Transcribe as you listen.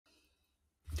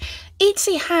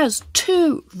Etsy has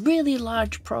two really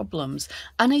large problems.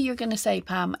 I know you're going to say,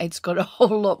 Pam, it's got a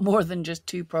whole lot more than just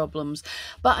two problems,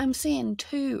 but I'm seeing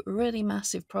two really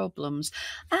massive problems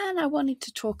and I wanted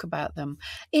to talk about them.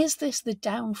 Is this the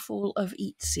downfall of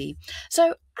Etsy?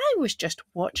 So I was just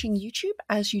watching YouTube,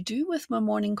 as you do with my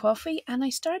morning coffee, and I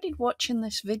started watching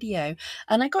this video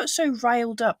and I got so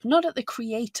riled up, not at the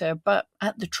creator, but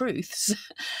at the truths,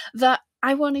 that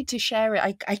I wanted to share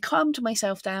it. I calmed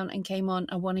myself down and came on.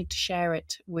 I wanted to share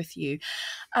it with you.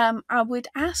 I would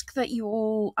ask that you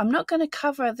all, I'm not going to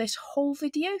cover this whole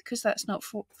video because that's not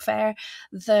fair.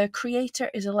 The creator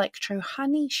is Electro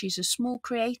Honey. She's a small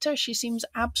creator. She seems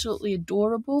absolutely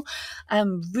adorable,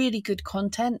 really good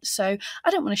content. So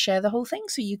I don't want to share the whole thing.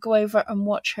 So you go over and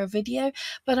watch her video,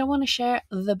 but I want to share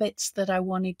the bits that I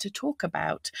wanted to talk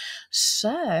about.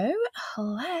 So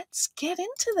let's get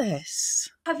into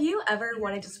this. Have you ever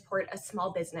wanted to support a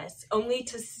small business only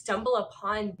to stumble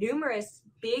upon numerous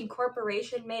big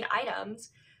corporation made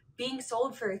items being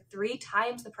sold for 3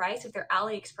 times the price of their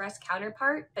AliExpress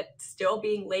counterpart, but still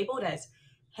being labeled as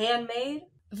handmade?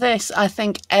 This, I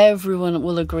think everyone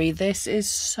will agree, this is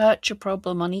such a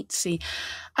problem on Etsy.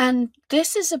 And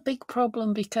this is a big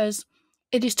problem because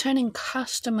it is turning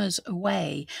customers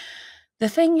away. The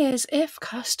thing is, if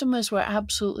customers were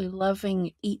absolutely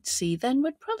loving Etsy, then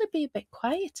we'd probably be a bit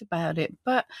quiet about it.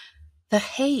 But the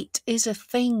hate is a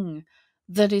thing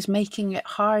that is making it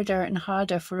harder and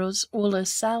harder for us all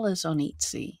as sellers on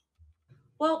Etsy.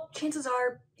 Well, chances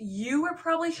are you were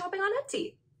probably shopping on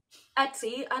Etsy.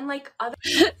 Etsy, unlike other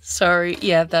Sorry,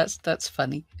 yeah, that's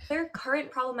funny. current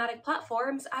problematic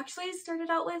platforms, actually started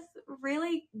out with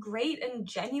really great and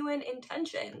genuine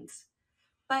intentions.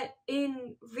 But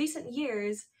in recent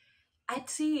years,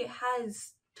 Etsy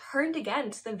has turned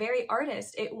against the very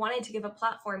artist it wanted to give a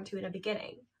platform to in the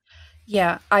beginning.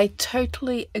 Yeah, I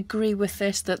totally agree with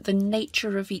this, that the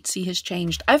nature of Etsy has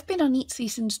changed. I've been on Etsy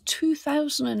since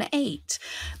 2008.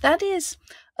 That is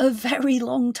a very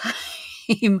long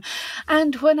time.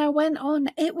 And when I went on,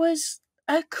 it was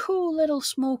a cool little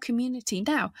small community.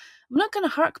 Now, I'm not going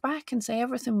to hark back and say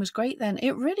everything was great then.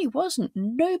 It really wasn't.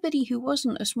 Nobody who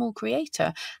wasn't a small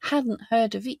creator hadn't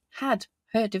heard of it, had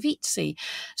heard of Etsy.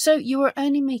 So you were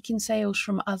only making sales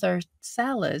from other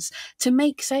sellers. To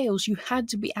make sales, you had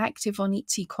to be active on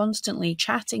Etsy constantly,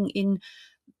 chatting in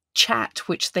chat,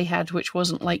 which they had, which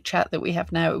wasn't like chat that we have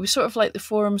now. It was sort of like the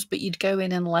forums, but you'd go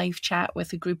in and live chat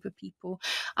with a group of people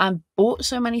and bought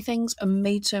so many things and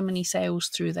made so many sales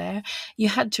through there. You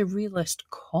had to relist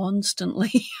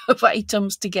constantly of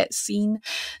items to get seen.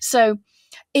 So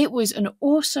it was an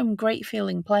awesome, great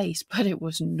feeling place, but it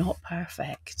was not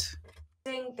perfect.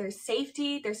 Their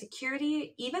safety, their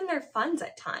security, even their funds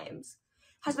at times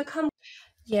has become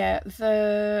Yeah,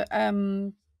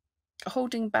 the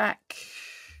holding back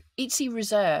Etsy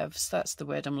reserves, that's the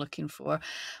word I'm looking for,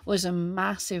 was a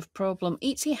massive problem.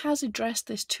 Etsy has addressed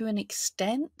this to an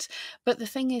extent, but the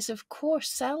thing is, of course,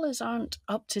 sellers aren't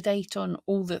up to date on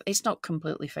all the, it's not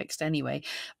completely fixed anyway,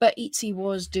 but Etsy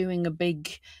was doing a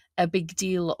big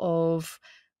deal of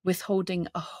withholding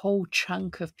a whole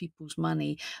chunk of people's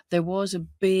money. There was a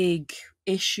big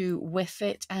issue with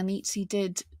it, and Etsy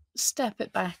did step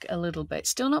it back a little bit.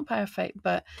 Still not perfect,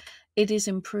 but it is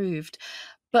improved.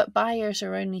 But buyers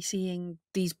are only seeing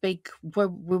these big, where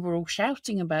we were all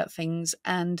shouting about things,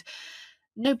 and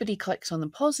nobody clicks on the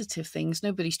positive things.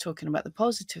 Nobody's talking about the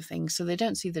positive things, so they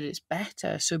don't see that it's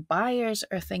better. So buyers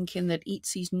are thinking that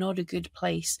Etsy's not a good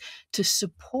place to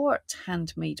support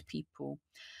handmade people,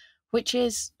 which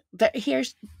is that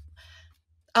here's,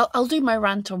 I'll do my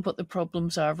rant on what the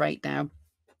problems are right now.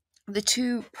 The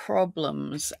two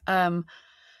problems,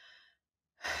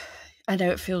 I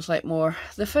know it feels like more.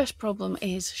 The first problem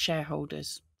is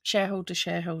shareholders. Shareholders.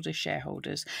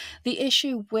 The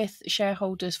issue with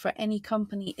shareholders for any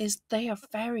company is they are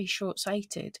very short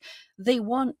sighted. They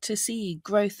want to see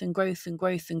growth and growth and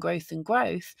growth and growth and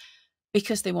growth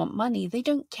because they want money. They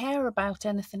don't care about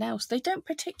anything else. They don't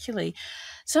particularly.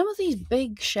 Some of these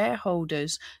big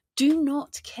shareholders do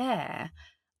not care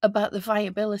about the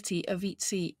viability of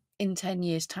Etsy in 10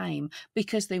 years' time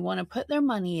because they want to put their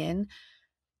money in.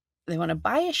 They want to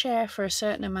buy a share for a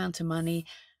certain amount of money,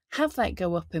 have that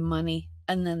go up in money,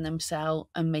 and then them sell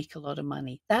and make a lot of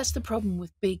money. That's the problem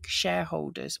with big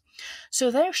shareholders.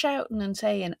 So they're shouting and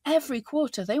saying every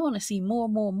quarter they want to see more,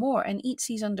 more, more, and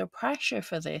Etsy's under pressure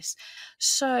for this.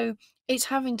 So it's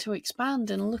having to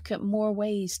expand and look at more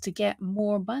ways to get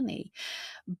more money.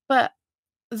 But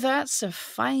that's a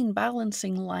fine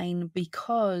balancing line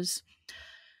because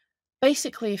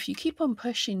basically, if you keep on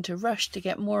pushing to rush to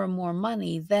get more and more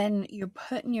money, then you're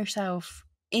putting yourself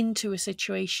into a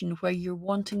situation where you're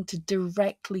wanting to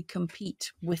directly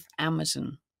compete with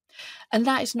Amazon. And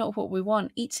that is not what we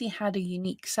want. Etsy had a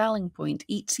unique selling point.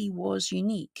 Etsy was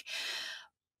unique.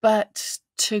 But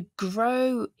to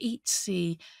grow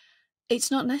Etsy, it's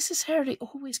not necessarily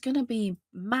always going to be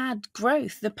mad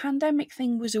growth. The pandemic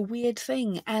thing was a weird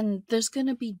thing, and there's going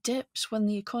to be dips when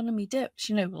the economy dips,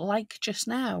 like just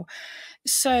now.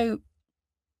 So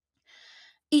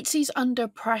Etsy's under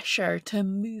pressure to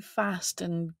move fast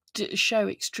and show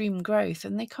extreme growth,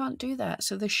 and they can't do that.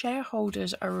 So the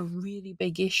shareholders are a really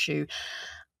big issue.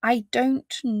 I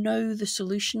don't know the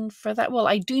solution for that. Well,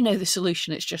 I do know the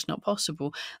solution, it's just not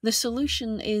possible. The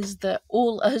solution is that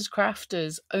all us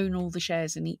crafters own all the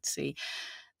shares in Etsy.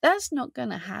 That's not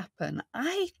going to happen.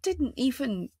 I didn't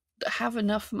even have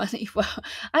enough money. Well,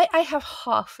 I have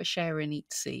half a share in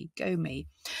Etsy, go me.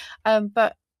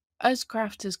 But us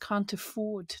crafters can't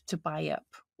afford to buy up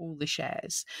all the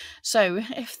shares. So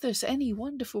if there's any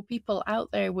wonderful people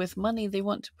out there with money they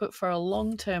want to put for a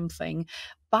long-term thing,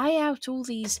 buy out all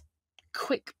these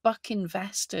quick buck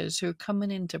investors who are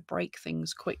coming in to break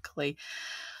things quickly.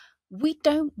 We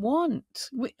don't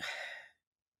want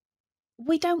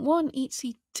we don't want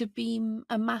Etsy to be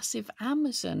a massive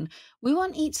Amazon. We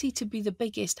want Etsy to be the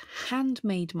biggest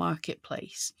handmade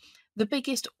marketplace, the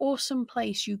biggest awesome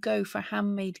place you go for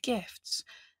handmade gifts.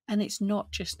 And it's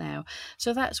not just now.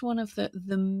 So that's one of the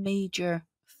major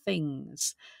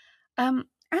things. And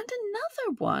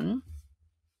another one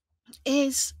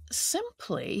is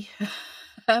simply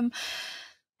um,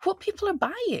 what people are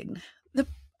buying.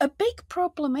 A big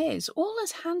problem is all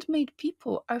us handmade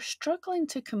people are struggling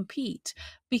to compete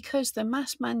because the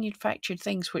mass manufactured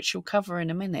things, which you'll cover in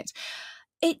a minute,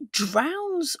 it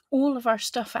drowns all of our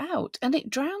stuff out. And it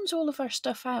drowns all of our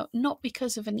stuff out not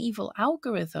because of an evil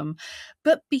algorithm,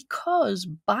 but because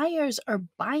buyers are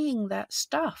buying that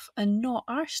stuff and not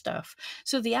our stuff.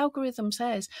 So the algorithm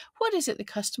says, what is it the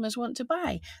customers want to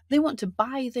buy? They want to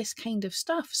buy this kind of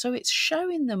stuff. So it's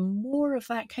showing them more of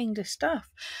that kind of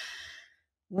stuff.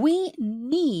 We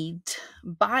need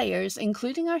buyers,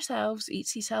 including ourselves.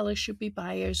 Etsy sellers should be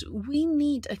buyers. We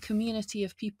need a community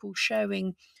of people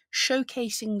showcasing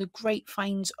the great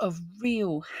finds of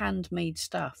real handmade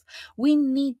stuff. We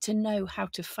need to know how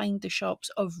to find the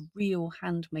shops of real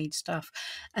handmade stuff.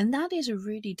 And that is a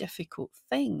really difficult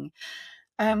thing.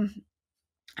 And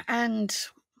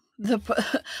the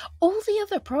all the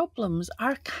other problems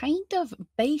are kind of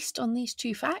based on these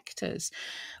two factors,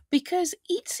 because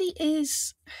Etsy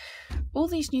is all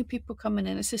these new people coming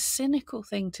in. It's a cynical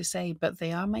thing to say, but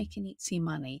they are making Etsy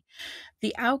money.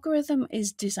 The algorithm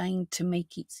is designed to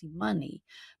make Etsy money,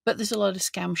 but there's a lot of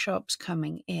scam shops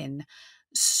coming in.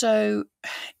 So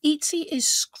Etsy is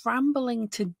scrambling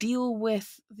to deal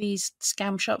with these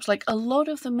scam shops. Like, a lot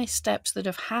of the missteps that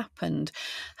have happened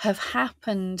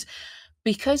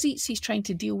because Etsy's trying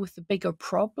to deal with the bigger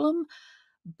problem,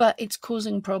 but it's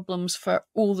causing problems for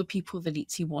all the people that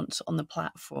Etsy wants on the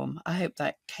platform. I hope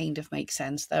that kind of makes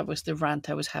sense. That was the rant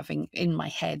I was having in my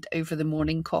head over the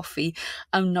morning coffee.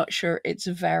 I'm not sure it's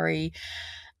very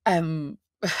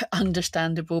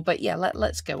understandable, but yeah,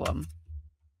 let's go on.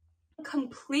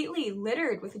 Completely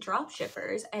littered with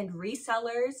dropshippers and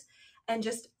resellers and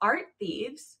just art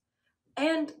thieves.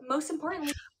 And most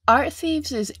importantly, art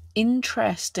thieves is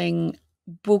interesting.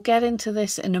 We'll get into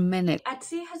this in a minute.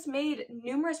 Etsy has made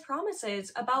numerous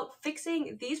promises about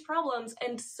fixing these problems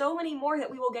and so many more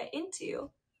that we will get into.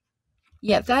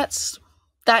 Yeah, that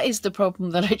is the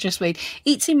problem that I just made.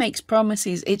 Etsy makes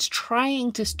promises. It's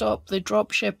trying to stop the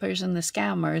drop shippers and the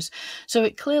scammers. So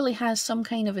it clearly has some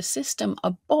kind of a system,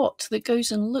 a bot that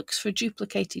goes and looks for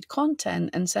duplicated content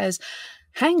and says,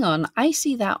 hang on, I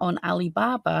see that on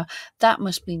Alibaba. That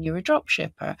must mean you're a drop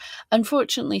shipper.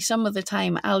 Unfortunately, some of the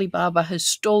time Alibaba has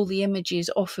stole the images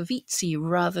off of Etsy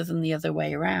rather than the other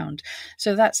way around.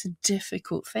 So that's a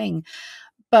difficult thing.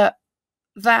 But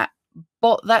that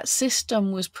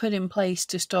system was put in place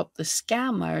to stop the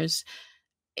scammers.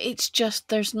 It's just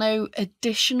there's no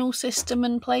additional system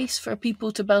in place for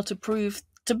people to be able to prove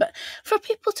for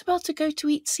people to be able to go to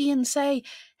Etsy and say,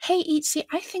 hey Etsy,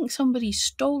 I think somebody's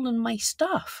stolen my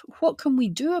stuff. What can we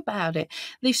do about it?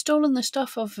 They've stolen the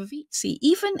stuff off of Etsy.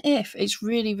 Even if it's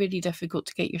really, really difficult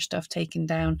to get your stuff taken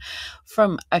down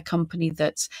from a company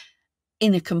that's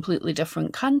in a completely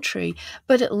different country,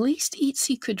 but at least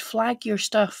Etsy could flag your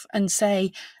stuff and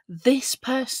say, this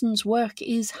person's work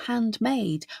is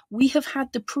handmade. We have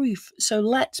had the proof, so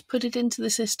let's put it into the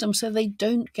system so they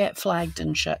don't get flagged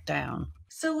and shut down.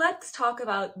 So let's talk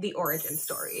about the origin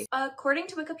story. According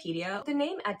to Wikipedia, the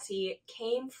name Etsy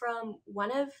came from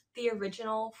one of the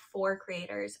original 4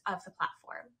 creators of the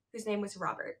platform. whose name was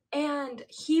Robert. And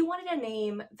he wanted a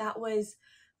name that was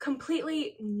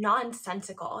completely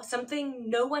nonsensical, something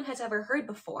no one has ever heard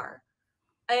before.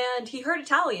 And he heard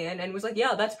Italian and was like,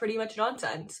 yeah, that's pretty much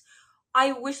nonsense.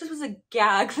 I wish this was a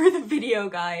gag for the video,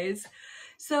 guys.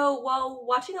 So while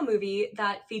watching a movie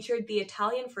that featured the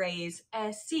Italian phrase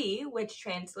 "si," which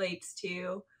translates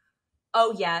to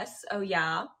 "oh yes, oh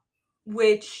yeah,"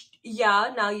 which,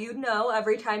 yeah, now you know,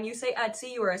 every time you say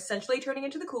Etsy, you are essentially turning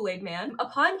into the Kool-Aid Man.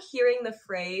 Upon hearing the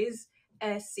phrase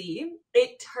 "si,"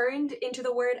 it turned into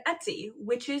the word Etsy,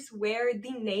 which is where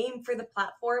the name for the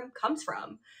platform comes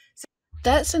from.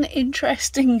 That's an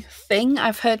interesting thing.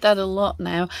 I've heard that a lot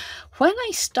now. When I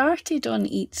started on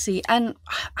Etsy, and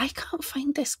I can't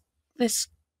find this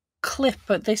clip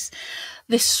but this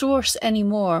source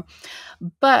anymore,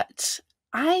 but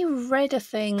I read a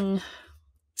thing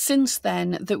since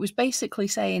then that was basically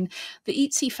saying the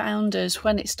Etsy founders,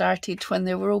 when it started, when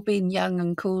they were all being young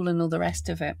and cool and all the rest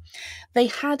of it, they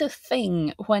had a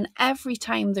thing when every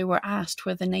time they were asked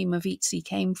where the name of Etsy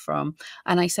came from,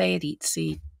 and I say it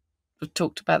Etsy, we've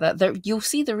talked about that. There, you'll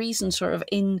see the reason sort of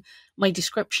in my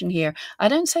description here. I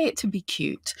don't say it to be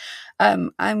cute.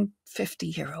 I'm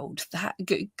 50-year-old. That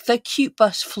the cute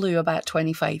bus flew about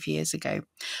 25 years ago.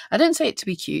 I don't say it to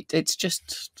be cute. It's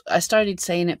just I started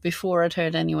saying it before I'd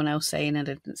heard anyone else saying it,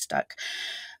 and it stuck.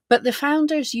 But the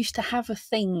founders used to have a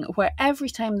thing where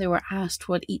every time they were asked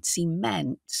what Etsy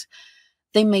meant,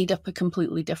 they made up a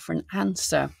completely different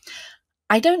answer.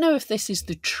 I don't know if this is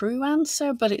the true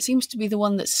answer, but it seems to be the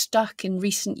one that's stuck in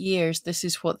recent years. This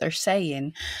is what they're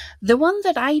saying. The one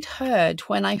that I'd heard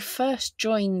when I first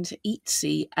joined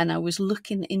Etsy and I was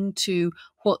looking into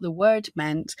what the word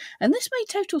meant, and this made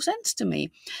total sense to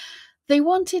me. They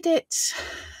wanted it.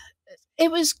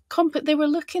 It was they were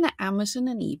looking at Amazon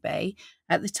and eBay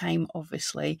at the time,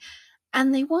 obviously,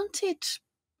 and they wanted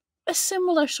a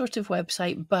similar sort of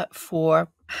website, but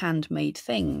for handmade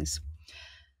things.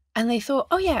 And they thought,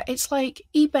 oh yeah, it's like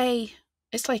eBay,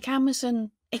 it's like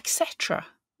Amazon, etc.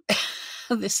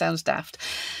 This sounds daft.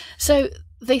 So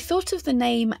they thought of the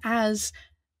name as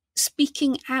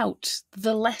speaking out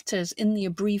the letters in the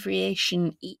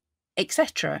abbreviation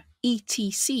etc.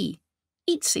 etc.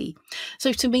 Etsy.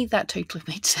 So to me, that totally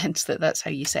made sense that that's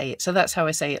how you say it. So that's how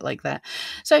I say it, like that.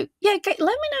 So yeah, let me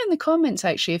know in the comments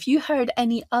actually if you heard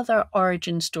any other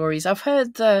origin stories. I've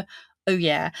heard the oh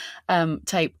yeah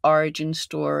type origin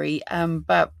story,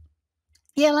 but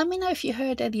yeah, let me know if you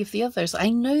heard any of the others. I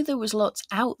know there was lots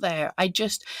out there.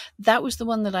 That was the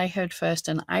one that I heard first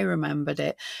and I remembered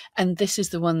it. And this is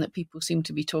the one that people seem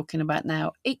to be talking about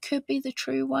now. It could be the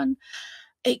true one.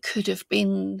 It could have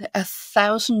been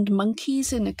 1,000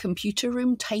 monkeys in a computer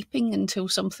room typing until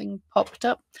something popped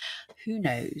up. Who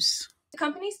knows? The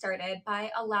company started by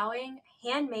allowing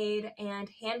handmade and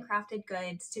handcrafted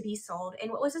goods to be sold in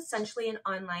what was essentially an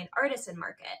online artisan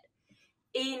market.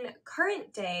 In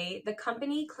current day, the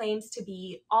company claims to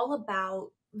be all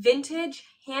about vintage,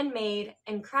 handmade,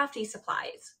 and crafty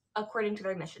supplies, according to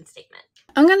their mission statement.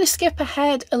 I'm going to skip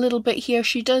ahead a little bit here.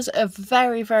 She does a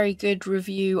very, very good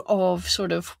review of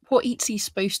sort of what Etsy's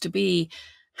supposed to be,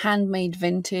 handmade,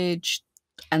 vintage,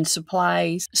 and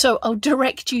supplies. So I'll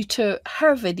direct you to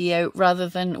her video rather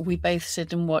than we both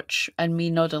sit and watch and me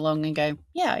nod along and go,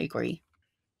 yeah, I agree.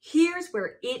 Here's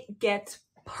where it gets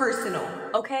personal,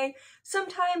 okay?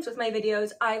 Sometimes with my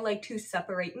videos, I like to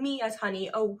separate me as Honey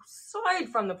aside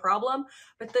from the problem,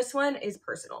 but this one is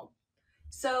personal.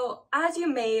 So as you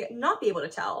may not be able to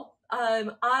tell,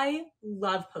 I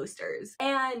love posters,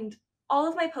 and all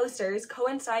of my posters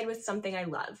coincide with something I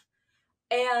love.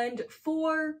 And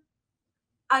for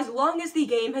as long as the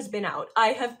game has been out, I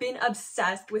have been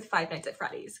obsessed with Five Nights at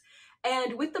Freddy's.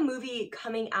 And with the movie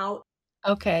coming out,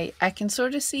 okay, I can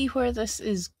sort of see where this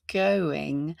is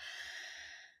going.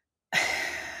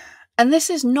 And this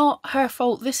is not her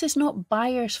fault. This is not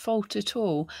buyer's fault at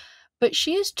all. But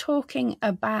she is talking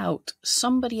about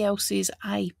somebody else's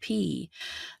IP.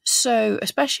 So,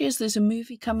 especially as there's a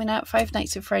movie coming out, Five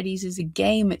Nights at Freddy's is a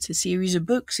game, it's a series of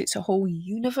books, it's a whole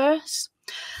universe.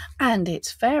 And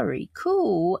it's very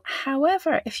cool.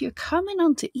 However, if you're coming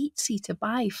onto Etsy to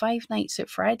buy Five Nights at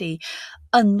Freddy,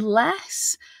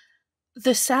 unless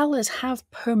the sellers have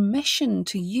permission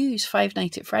to use Five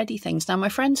Nights at Freddy things. Now, my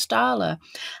friend Starla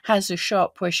has a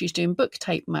shop where she's doing book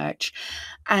type merch,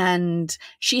 and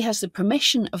she has the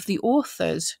permission of the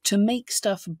authors to make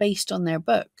stuff based on their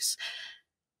books.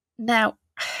 Now,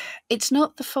 it's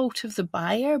not the fault of the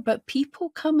buyer, but people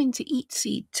come into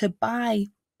Etsy to buy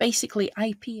basically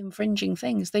IP infringing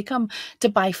things. They come to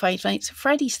buy Five Nights at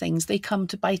Freddy's things. They come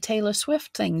to buy Taylor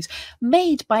Swift things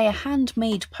made by a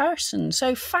handmade person.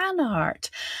 So fan art,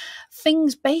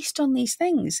 things based on these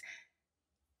things.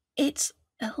 It's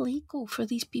illegal for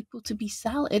these people to be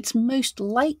selling. It's most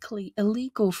likely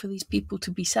illegal for these people to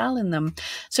be selling them.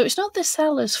 So it's not the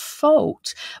seller's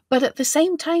fault, but at the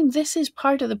same time, this is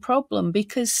part of the problem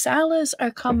because sellers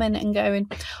are coming and going,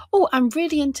 oh, I'm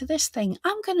really into this thing.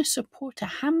 I'm going to support a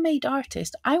handmade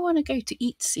artist. I want to go to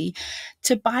Etsy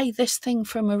to buy this thing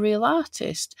from a real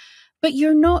artist. But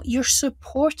you're not, you're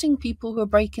supporting people who are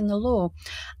breaking the law.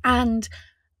 And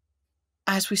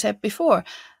as we said before,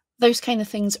 those kind of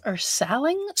things are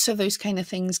selling, so those kind of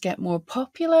things get more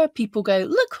popular. People go,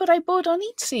 look what I bought on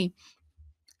Etsy.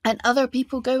 And other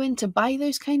people go in to buy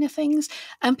those kind of things.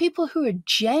 And people who are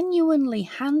genuinely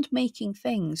hand making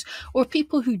things, or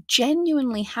people who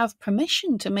genuinely have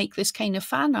permission to make this kind of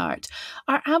fan art,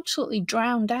 are absolutely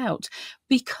drowned out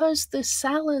because the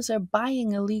sellers are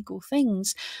buying illegal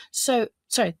things. So,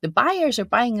 sorry, the buyers are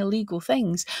buying illegal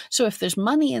things. So if there's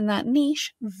money in that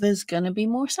niche, there's going to be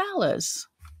more sellers.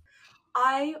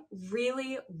 I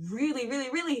really, really, really,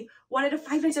 really wanted a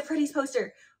Five Nights at Freddy's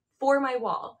poster for my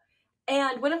wall.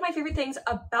 And one of my favorite things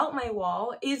about my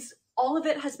wall is all of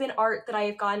it has been art that I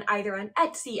have gotten either on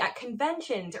Etsy, at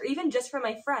conventions, or even just from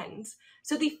my friends.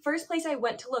 So the first place I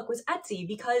went to look was Etsy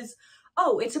because,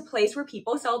 oh, it's a place where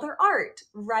people sell their art,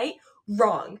 right?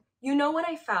 Wrong. You know what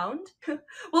I found? Well,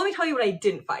 let me tell you what I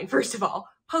didn't find, first of all.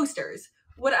 Posters.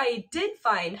 What I did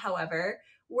find, however,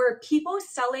 were people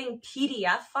selling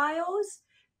PDF files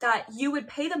that you would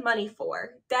pay the money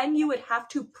for. Then you would have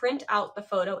to print out the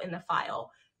photo in the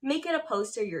file, make it a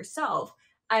poster yourself,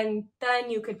 and then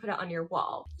you could put it on your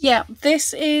wall. Yeah,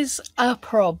 this is a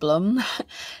problem.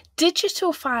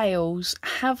 Digital files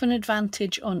have an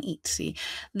advantage on Etsy.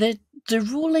 The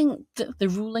ruling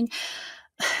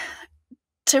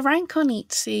to rank on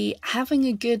Etsy, having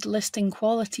a good listing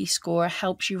quality score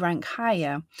helps you rank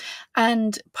higher.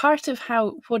 And part of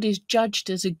what is judged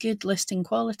as a good listing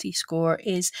quality score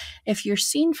is if you're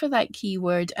seen for that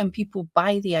keyword and people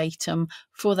buy the item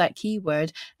for that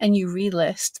keyword and you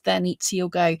relist, then Etsy will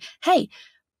go, hey,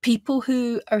 people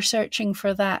who are searching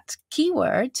for that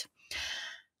keyword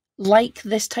like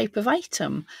this type of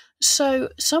item. So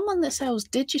someone that sells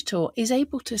digital is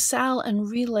able to sell and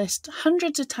relist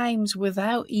hundreds of times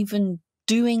without even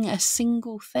doing a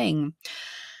single thing.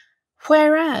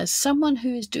 Whereas someone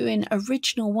who is doing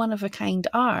original one-of-a-kind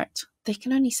art, they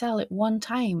can only sell it one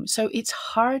time. So it's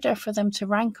harder for them to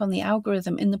rank on the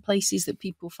algorithm in the places that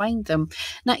people find them.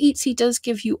 Now, Etsy does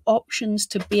give you options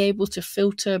to be able to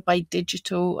filter by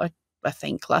digital, I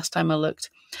think last time I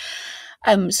looked.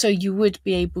 So you would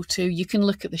be able to, you can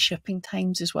look at the shipping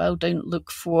times as well. Don't look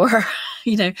for,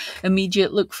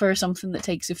 immediate, look for something that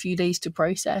takes a few days to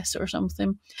process or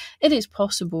something. It is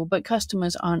possible, but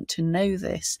customers aren't to know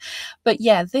this. But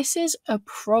yeah, this is a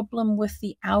problem with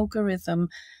the algorithm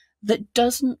that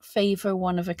doesn't favor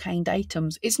one-of-a-kind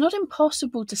items. It's not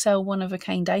impossible to sell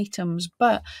one-of-a-kind items,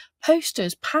 but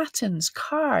posters, patterns,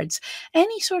 cards,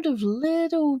 any sort of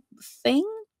little thing,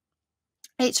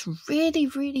 it's really,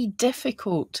 really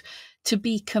difficult to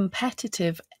be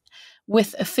competitive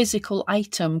with a physical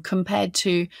item compared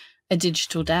to a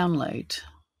digital download.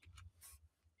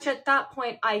 At that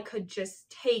point, I could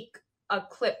just take a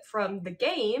clip from the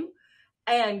game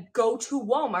and go to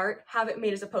Walmart, have it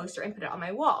made as a poster, and put it on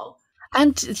my wall.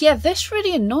 And yeah, this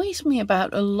really annoys me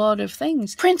about a lot of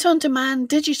things. Print on demand,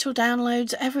 digital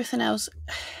downloads, everything else.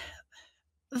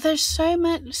 There's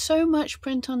so much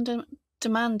print on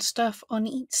demand stuff on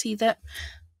Etsy that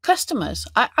customers,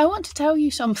 I want to tell you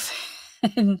something.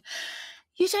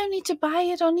 You don't need to buy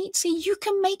it on Etsy. You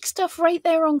can make stuff right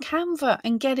there on Canva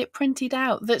and get it printed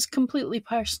out that's completely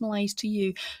personalized to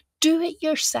you. Do it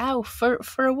yourself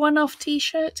for a one-off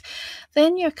t-shirt.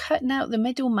 Then you're cutting out the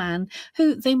middleman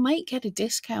who they might get a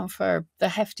discount for the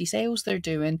hefty sales they're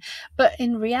doing. But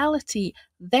in reality,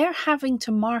 they're having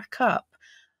to mark up.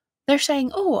 They're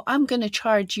saying, oh, I'm going to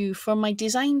charge you for my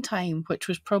design time, which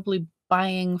was probably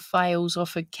buying files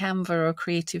off of Canva or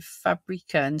Creative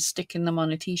Fabrica and sticking them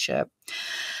on a t-shirt.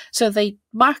 So they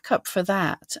mark up for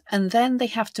that, and then they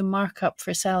have to mark up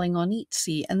for selling on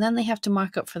Etsy, and then they have to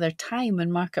mark up for their time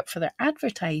and mark up for their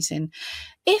advertising.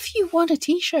 If you want a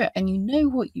t-shirt and you know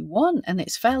what you want and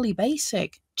it's fairly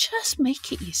basic, just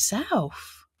make it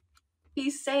yourself.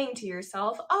 He's saying to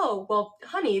yourself, oh, well,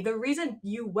 honey, the reason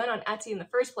you went on Etsy in the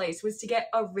first place was to get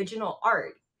original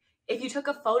art. If you took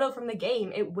a photo from the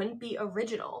game, it wouldn't be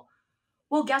original.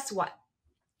 Well, guess what?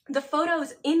 The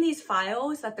photos in these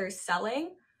files that they're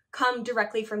selling come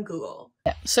directly from Google.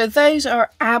 Yeah, so those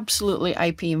are absolutely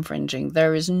IP infringing.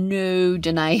 There is no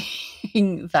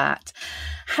denying that.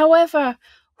 However,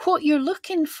 what you're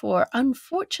looking for,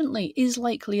 unfortunately, is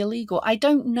likely illegal. I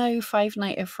don't know Five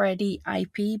Nights at Freddy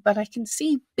IP, but I can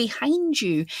see behind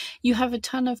you, you have a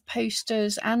ton of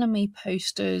posters, anime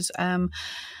posters.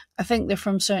 I think they're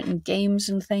from certain games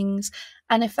and things.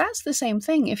 And if that's the same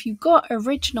thing, if you've got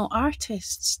original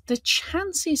artists, the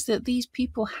chances that these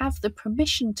people have the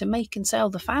permission to make and sell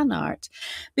the fan art,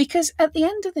 because at the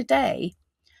end of the day,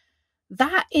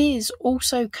 that is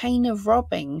also kind of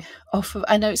robbing off of.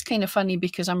 I know it's kind of funny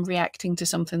because I'm reacting to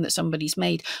something that somebody's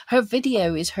made. Her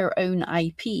video is her own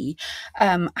IP.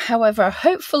 However,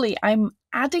 hopefully, I'm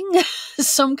adding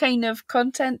some kind of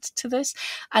content to this,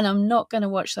 and I'm not going to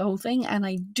watch the whole thing. And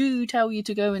I do tell you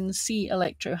to go and see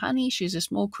Electro Honey. She's a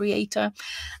small creator.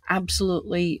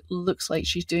 Absolutely looks like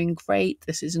she's doing great.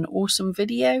 This is an awesome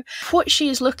video. What she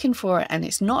is looking for, and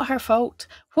it's not her fault,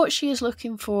 what she is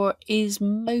looking for is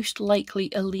most likely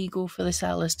illegal for the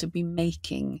sellers to be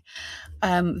making.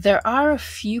 There are a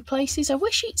few places, I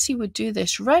wish Etsy would do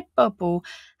this. Redbubble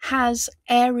has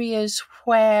areas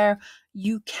where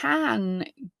you can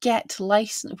get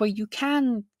license, where you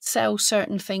can sell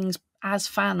certain things as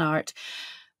fan art,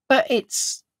 but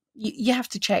you have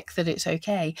to check that it's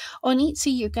okay. On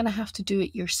Etsy, you're going to have to do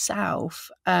it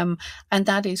yourself, and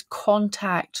that is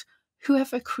contact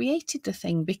whoever created the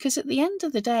thing, because at the end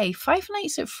of the day, Five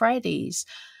Nights at Freddy's,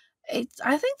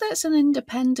 I think that's an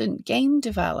independent game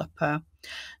developer.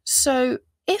 So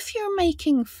if you're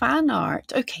making fan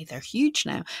art, okay, they're huge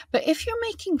now, but if you're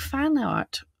making fan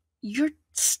art, you're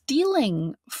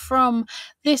stealing from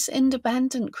this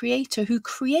independent creator who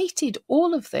created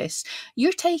all of this.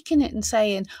 You're taking it and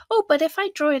saying, oh, but if I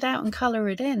draw it out and color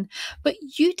it in, but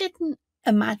you didn't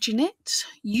imagine it.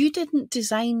 You didn't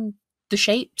design the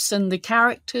shapes and the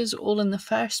characters all in the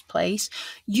first place.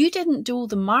 You didn't do all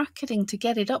the marketing to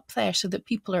get it up there so that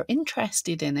people are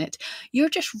interested in it. You're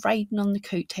just riding on the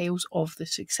coattails of the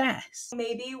success.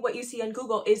 Maybe what you see on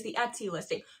Google is the Etsy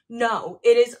listing. No,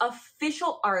 it is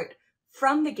official art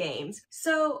from the games.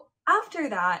 So after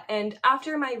that, and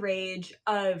after my rage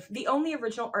of the only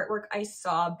original artwork I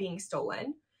saw being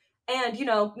stolen, and, you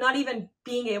know, not even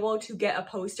being able to get a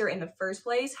poster in the first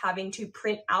place, having to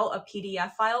print out a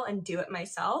PDF file and do it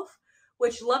myself,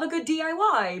 which love a good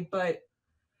DIY, but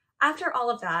after all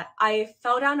of that, I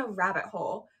fell down a rabbit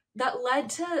hole that led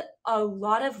to a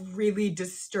lot of really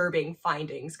disturbing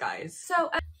findings, guys. So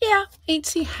yeah,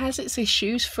 Etsy has its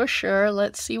issues for sure.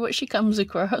 Let's see what she comes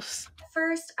across.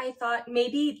 First, I thought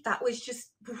maybe that was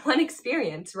just one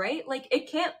experience, right? Like, it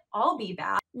can't all be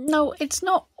bad. No, it's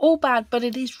not all bad, but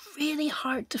it is really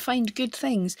hard to find good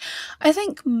things. I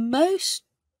think most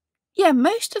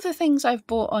of the things I've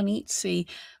bought on Etsy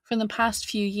from the past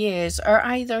few years are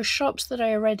either shops that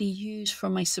I already use for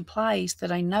my supplies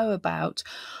that I know about,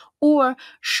 or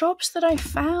shops that I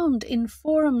found in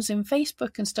forums in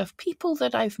Facebook and stuff, people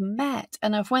that I've met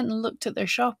and I've went and looked at their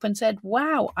shop and said,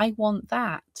 wow, I want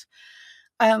that.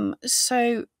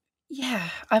 So yeah,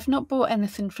 I've not bought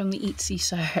anything from the Etsy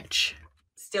search.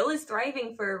 Still is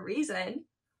thriving for a reason.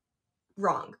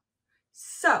 Wrong.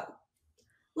 So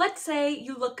let's say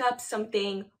you look up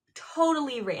something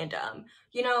totally random,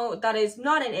 you know, that is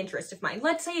not an interest of mine.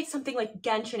 Let's say it's something like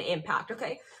Genshin Impact,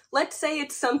 okay? Let's say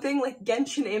it's something like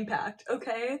Genshin Impact,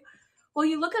 okay? Well,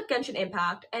 you look up Genshin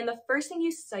Impact, and the first thing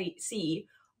you see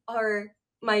are,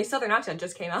 my southern accent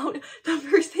just came out, the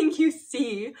first thing you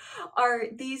see are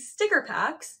these sticker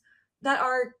packs that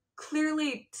are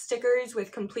clearly stickers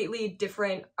with completely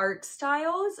different art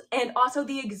styles, and also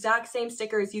the exact same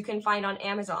stickers you can find on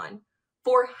Amazon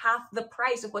for half the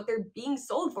price of what they're being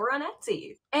sold for on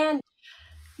Etsy. And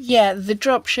yeah, the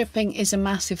drop shipping is a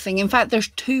massive thing. In fact, there's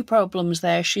two problems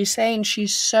there. She's saying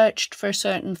she's searched for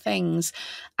certain things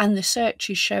and the search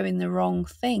is showing the wrong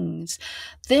things.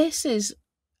 This is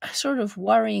a sort of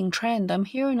worrying trend. I'm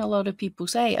hearing a lot of people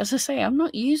say, as I say, I'm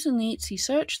not using the Etsy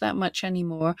search that much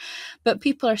anymore, but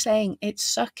people are saying it's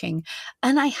sucking.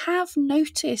 And I have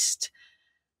noticed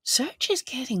search is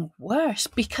getting worse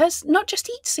because not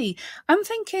just Etsy. I'm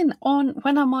thinking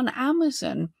when I'm on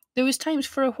Amazon, there was times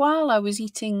for a while I was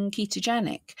eating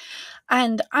ketogenic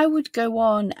and I would go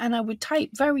on and I would type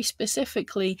very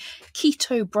specifically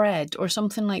keto bread or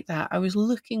something like that. I was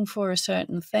looking for a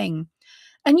certain thing.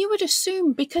 And you would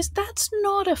assume, because that's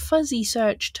not a fuzzy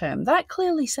search term, that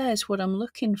clearly says what I'm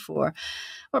looking for.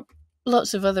 Or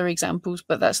lots of other examples,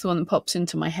 but that's the one that pops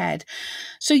into my head.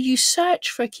 So you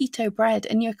search for keto bread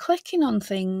and you're clicking on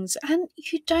things, and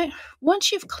you don't,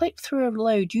 once you've clicked through a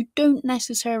load, you don't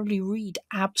necessarily read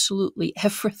absolutely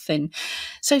everything.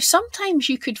 So sometimes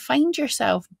you could find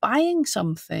yourself buying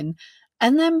something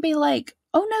and then be like,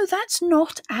 oh no, that's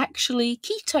not actually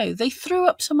keto. They threw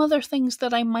up some other things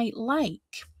that I might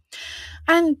like.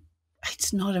 And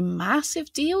it's not a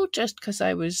massive deal just because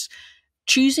I was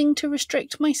choosing to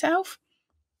restrict myself.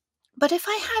 But if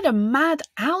I had a mad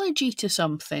allergy to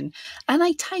something and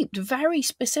I typed very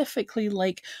specifically,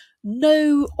 like,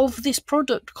 no of this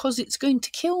product because it's going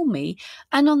to kill me,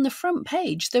 and on the front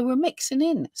page they were mixing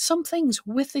in some things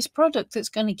with this product that's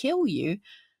going to kill you,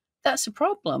 that's a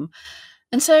problem.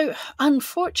 And so,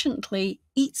 unfortunately,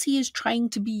 Etsy is trying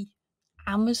to be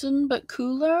Amazon but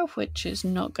cooler, which is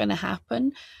not going to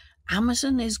happen.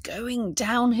 Amazon is going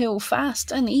downhill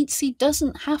fast, and Etsy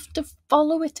doesn't have to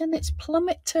follow it in its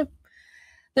plummet to.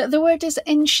 The word is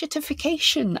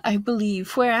enshittification, I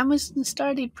believe, where Amazon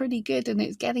started pretty good and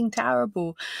it's getting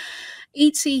terrible.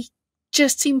 Etsy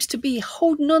just seems to be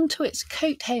holding on to its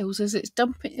coattails as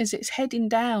it's heading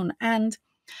down. And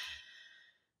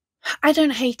I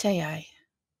don't hate AI,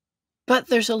 but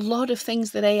there's a lot of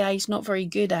things that AI is not very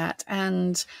good at,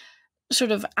 and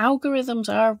sort of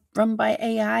algorithms are run by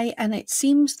AI, and it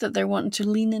seems that they're wanting to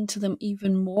lean into them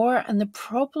even more. And the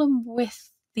problem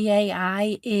with the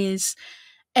AI is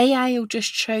AI will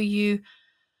just show you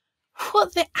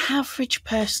what the average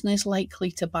person is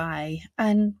likely to buy.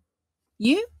 And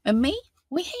you and me,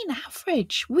 we ain't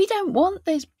average. We don't want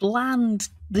this bland.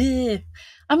 Bleh.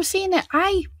 I'm seeing it.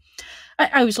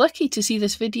 I was lucky to see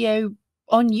this video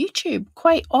on YouTube.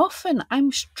 Quite often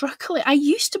I'm struggling. I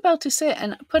used to be able to sit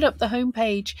and put up the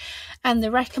homepage, and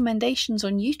the recommendations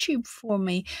on YouTube for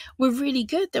me were really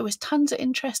good. There was tons of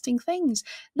interesting things.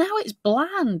 Now it's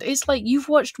bland. It's like you've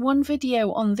watched one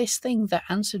video on this thing that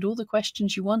answered all the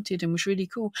questions you wanted and was really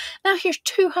cool. Now here's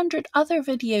 200 other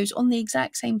videos on the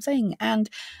exact same thing, and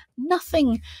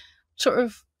nothing sort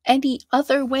of any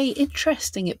other way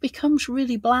interesting. It becomes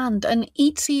really bland, and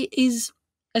Etsy is,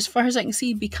 as far as I can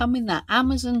see, becoming that.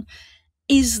 Amazon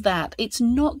is that. It's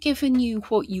not giving you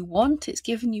what you want, it's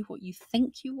giving you what you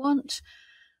think you want.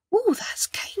 Oh, that's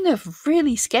kind of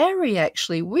really scary,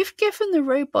 actually. We've given the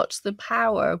robots the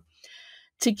power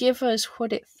to give us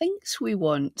what it thinks we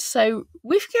want. So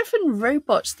we've given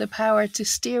robots the power to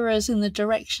steer us in the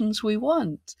directions we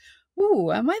want.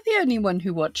 Ooh, am I the only one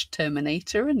who watched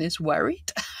Terminator and is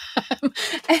worried?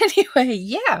 Anyway,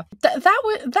 yeah,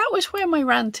 that was where my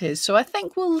rant is. So I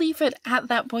think we'll leave it at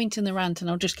that point in the rant, and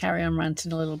I'll just carry on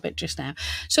ranting a little bit just now.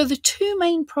 So the two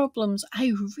main problems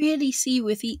I really see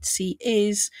with Etsy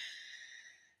is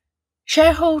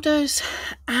shareholders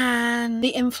and the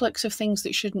influx of things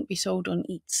that shouldn't be sold on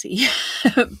Etsy,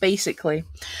 basically.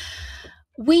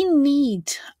 We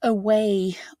need a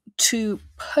way to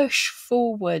push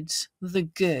forwards the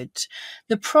good.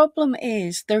 The problem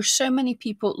is there's so many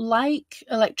people like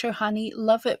Electro Honey,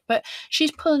 love it, but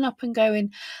she's pulling up and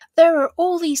going, there are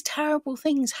all these terrible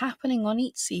things happening on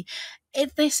Etsy.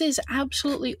 This is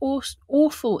absolutely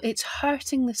awful. It's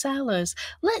hurting the sellers.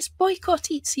 Let's boycott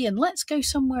Etsy and let's go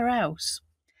somewhere else.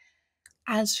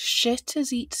 As shit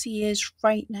as Etsy is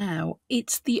right now,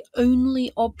 it's the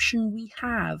only option we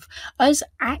have. As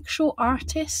actual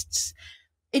artists,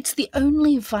 it's the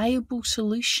only viable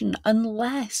solution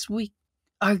unless we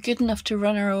are good enough to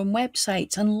run our own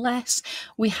websites, unless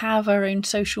we have our own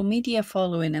social media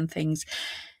following and things.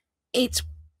 It's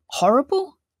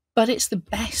horrible, but it's the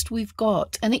best we've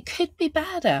got, and it could be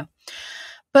better.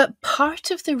 But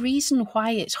part of the reason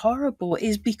why it's horrible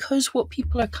is because what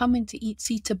people are coming to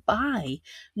Etsy to buy.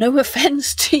 No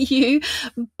offense to you,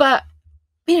 but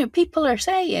people are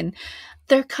saying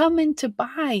they're coming to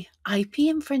buy IP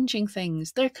infringing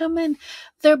things. They're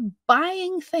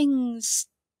buying things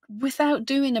without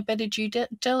doing a bit of due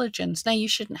diligence. Now, you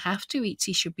shouldn't have to.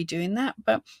 Etsy should be doing that.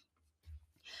 But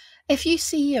if you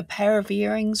see a pair of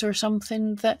earrings or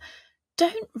something that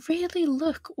don't really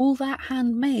look all that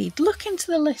handmade, look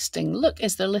into the listing. Look,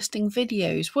 is there listing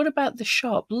videos? What about the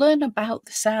shop? Learn about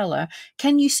the seller.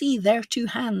 Can you see their two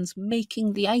hands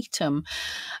making the item?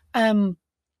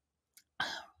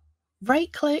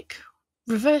 Right click,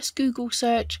 reverse Google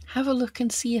search, have a look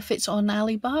and see if it's on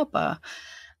Alibaba.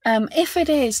 If it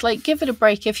is, give it a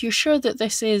break. If you're sure that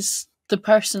this is the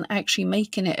person actually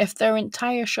making it, if their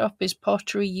entire shop is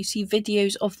pottery, you see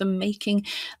videos of them making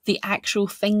the actual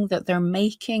thing that they're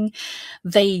making,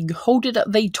 they hold it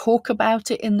up, they talk about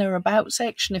it in their about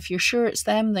section. If you're sure it's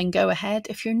them, then go ahead.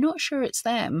 If you're not sure it's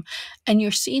them and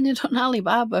you're seeing it on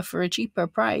Alibaba for a cheaper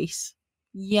price,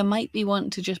 you might be wanting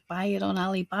to just buy it on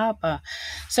Alibaba.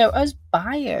 So us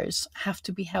buyers have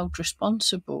to be held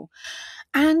responsible.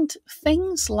 And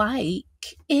things like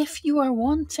if you are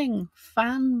wanting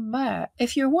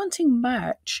if you're wanting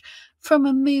merch from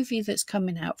a movie that's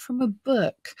coming out, from a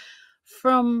book,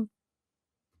 from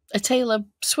a Taylor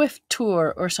Swift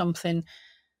tour or something,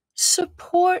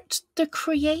 support the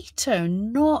creator,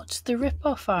 not the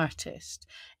rip-off artist.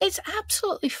 It's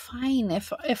absolutely fine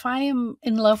if I am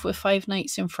in love with Five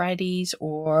Nights and Freddy's,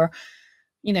 or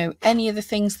any of the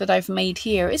things that I've made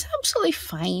here. It's absolutely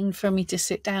fine for me to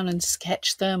sit down and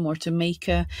sketch them, or to make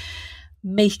a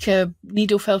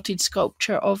needle felted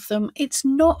sculpture of them. It's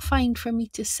not fine for me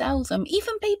to sell them.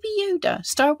 Even Baby Yoda.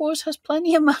 Star Wars has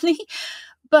plenty of money,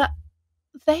 but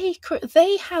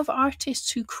they have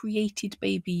artists who created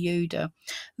Baby Yoda.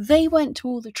 They went to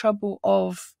all the trouble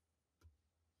of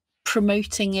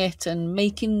promoting it and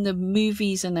making the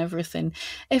movies and everything.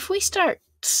 If we start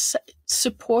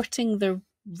supporting the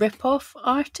rip-off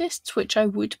artists, which I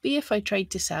would be if I tried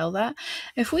to sell that,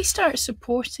 if we start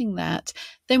supporting that,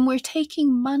 then we're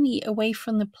taking money away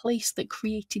from the place that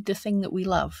created the thing that we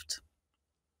loved.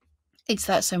 It's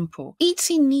that simple.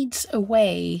 Etsy needs a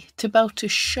way to be able to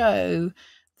show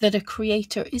that a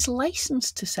creator is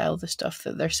licensed to sell the stuff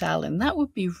that they're selling. That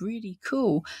would be really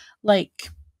cool. Like,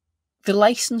 the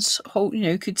license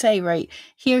holder, could say, right,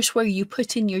 here's where you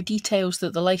put in your details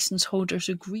that the license holders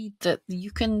agreed that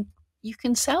you can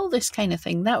sell this kind of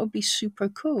thing. That would be super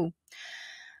cool.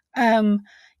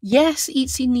 Yes,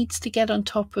 Etsy needs to get on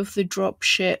top of the drop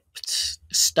shipped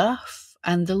stuff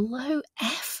and the low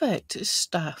effort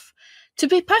stuff. To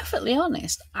be perfectly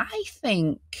honest, I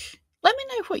think, let me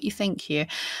know what you think here,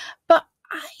 but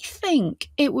I think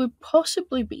it would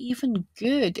possibly be even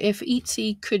good if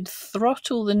Etsy could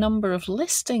throttle the number of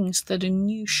listings that a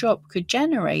new shop could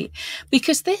generate,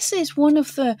 because this is one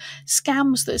of the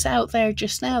scams that's out there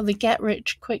just now, the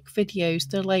get-rich-quick videos.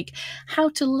 They're like, how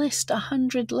to list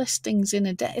 100 listings in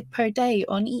a day per day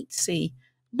on Etsy.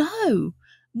 No,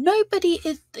 nobody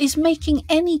is making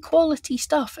any quality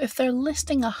stuff if they're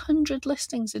listing 100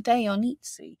 listings a day on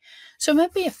Etsy. So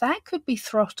maybe if that could be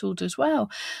throttled as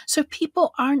well, so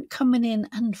people aren't coming in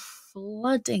and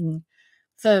flooding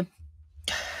the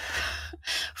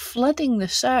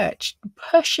search,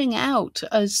 pushing out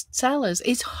as sellers.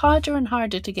 It's harder and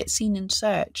harder to get seen in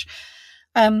search.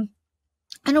 And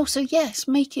also, yes,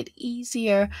 make it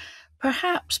easier.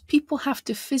 Perhaps people have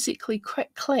to physically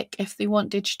click if they want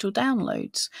digital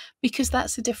downloads, because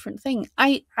that's a different thing.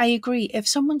 I agree. If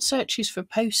someone searches for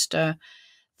poster,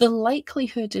 the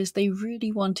likelihood is they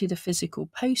really wanted a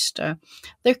physical poster.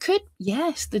 There could,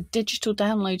 yes, the digital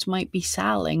downloads might be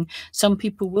selling. Some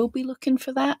people will be looking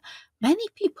for that. Many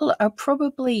people are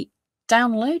probably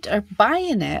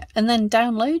buying it and then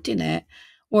downloading it,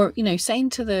 or, saying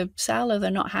to the seller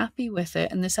they're not happy with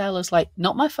it. And the seller's like,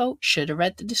 not my fault, should have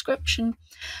read the description.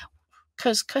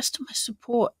 Because customer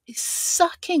support is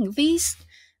sucking. These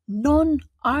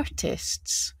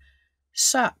non-artists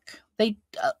suck. They,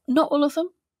 not all of them.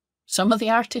 Some of the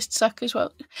artists suck as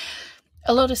well.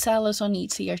 A lot of sellers on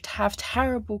Etsy have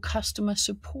terrible customer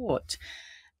support.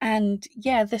 And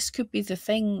yeah, this could be the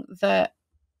thing that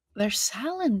they're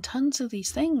selling tons of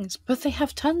these things, but they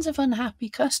have tons of unhappy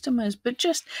customers. But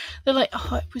they're like,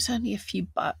 oh, it was only a few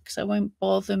bucks, I won't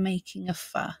bother making a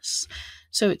fuss.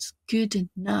 So it's good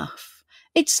enough.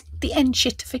 It's the end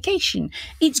shitification.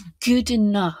 It's good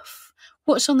enough.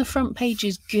 What's on the front page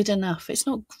is good enough. It's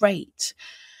not great.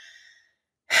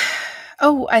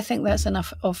 Oh, I think that's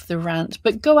enough of the rant,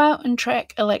 but go out and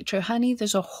check Electro Honey.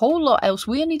 There's a whole lot else.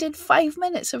 We only did 5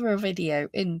 minutes of her video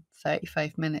in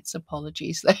 35 minutes.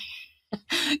 Apologies there.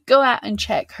 Go out and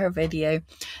check her video.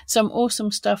 Some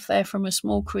awesome stuff there from a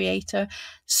small creator.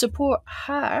 Support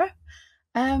her.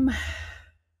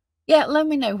 Yeah, let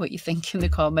me know what you think in the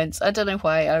comments. I don't know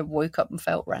why I woke up and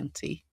felt ranty.